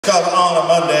Called On a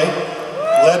Monday.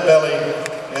 Leadbelly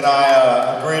and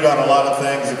I agreed on a lot of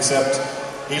things, except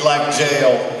he liked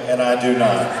jail and I do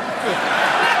not.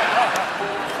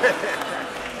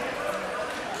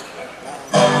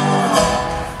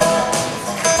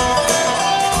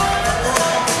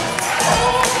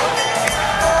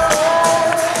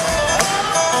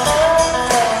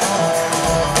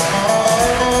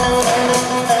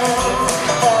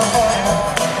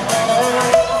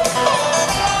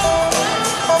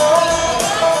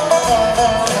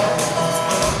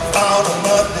 On a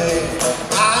Monday,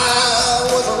 I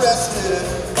was arrested.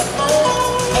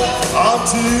 On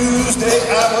Tuesday,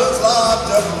 I was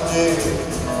locked up in jail.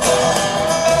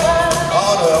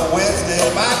 On a Wednesday,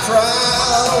 my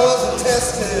trial was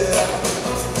attested.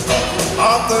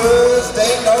 On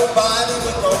Thursday, nobody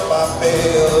would go my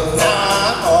bail. Now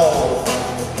I'm home,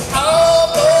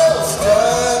 almost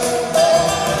done.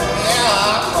 Yeah,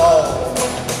 I'm home,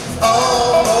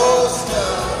 almost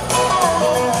done.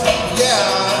 Yeah,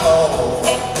 I'm home,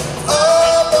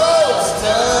 almost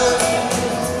done.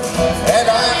 And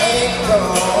I ain't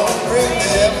gonna bring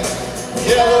them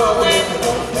yellow ribbon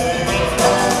on me.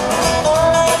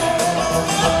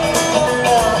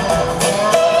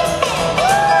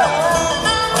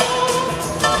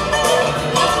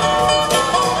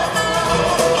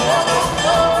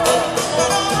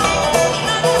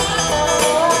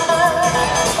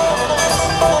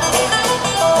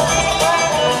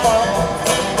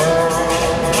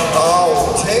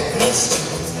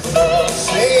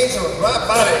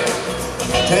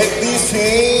 Take these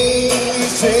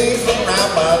chains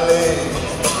around my legs.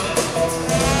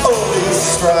 Oh, these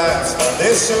stripes,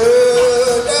 they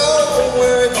sure don't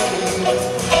wear me.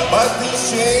 But these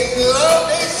chains, oh,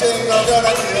 these chains are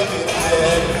gonna kill me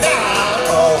dead. Now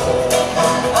I'm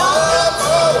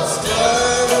almost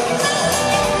done.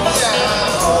 Yeah,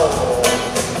 I'm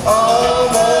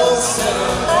almost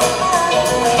done.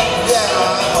 Yeah,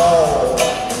 I'm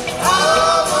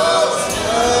almost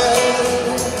done.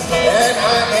 And I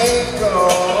ain't gonna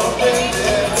bring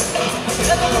them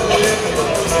with me.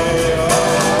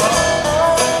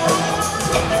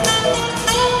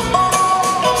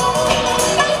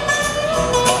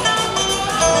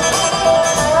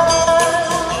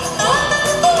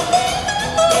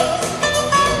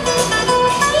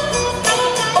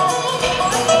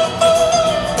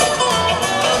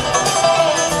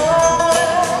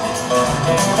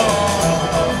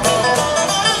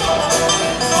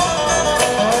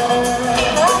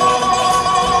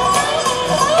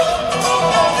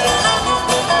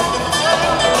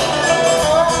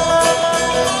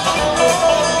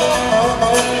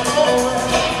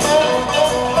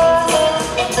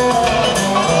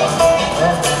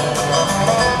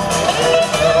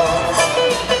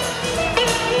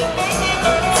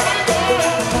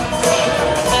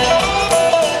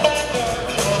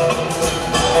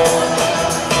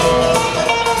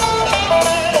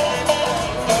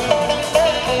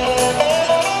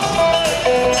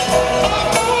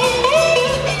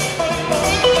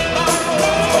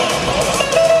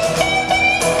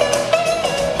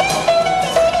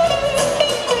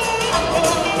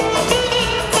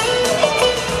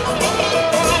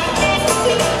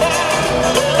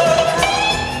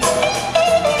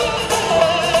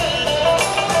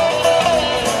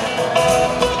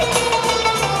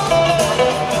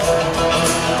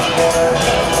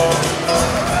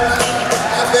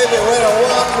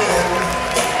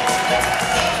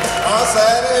 On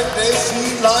Saturday, she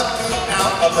locked me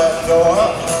out of that door.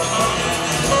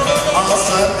 On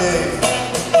Sunday,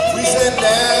 we sat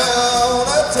down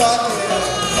and talking.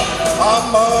 On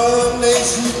Monday,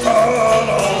 she called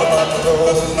over my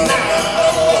door.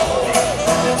 Now